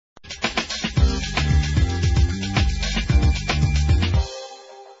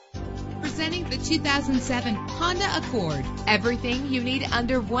the 2007 Honda Accord. Everything you need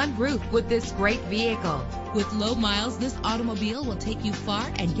under one roof with this great vehicle. With low miles, this automobile will take you far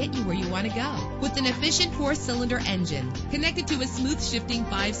and get you where you want to go. With an efficient 4-cylinder engine connected to a smooth shifting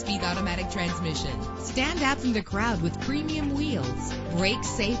 5-speed automatic transmission. Stand out from the crowd with premium wheels. Brake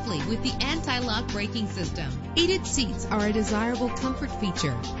safely with the anti-lock braking system. Heated seats are a desirable comfort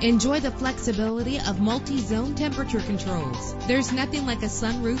feature. Enjoy the flexibility of multi-zone temperature controls. There's nothing like a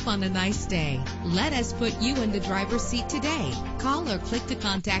sunroof on a nice day. Let us put you in the driver's seat today. Call or click to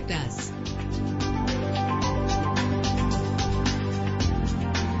contact us.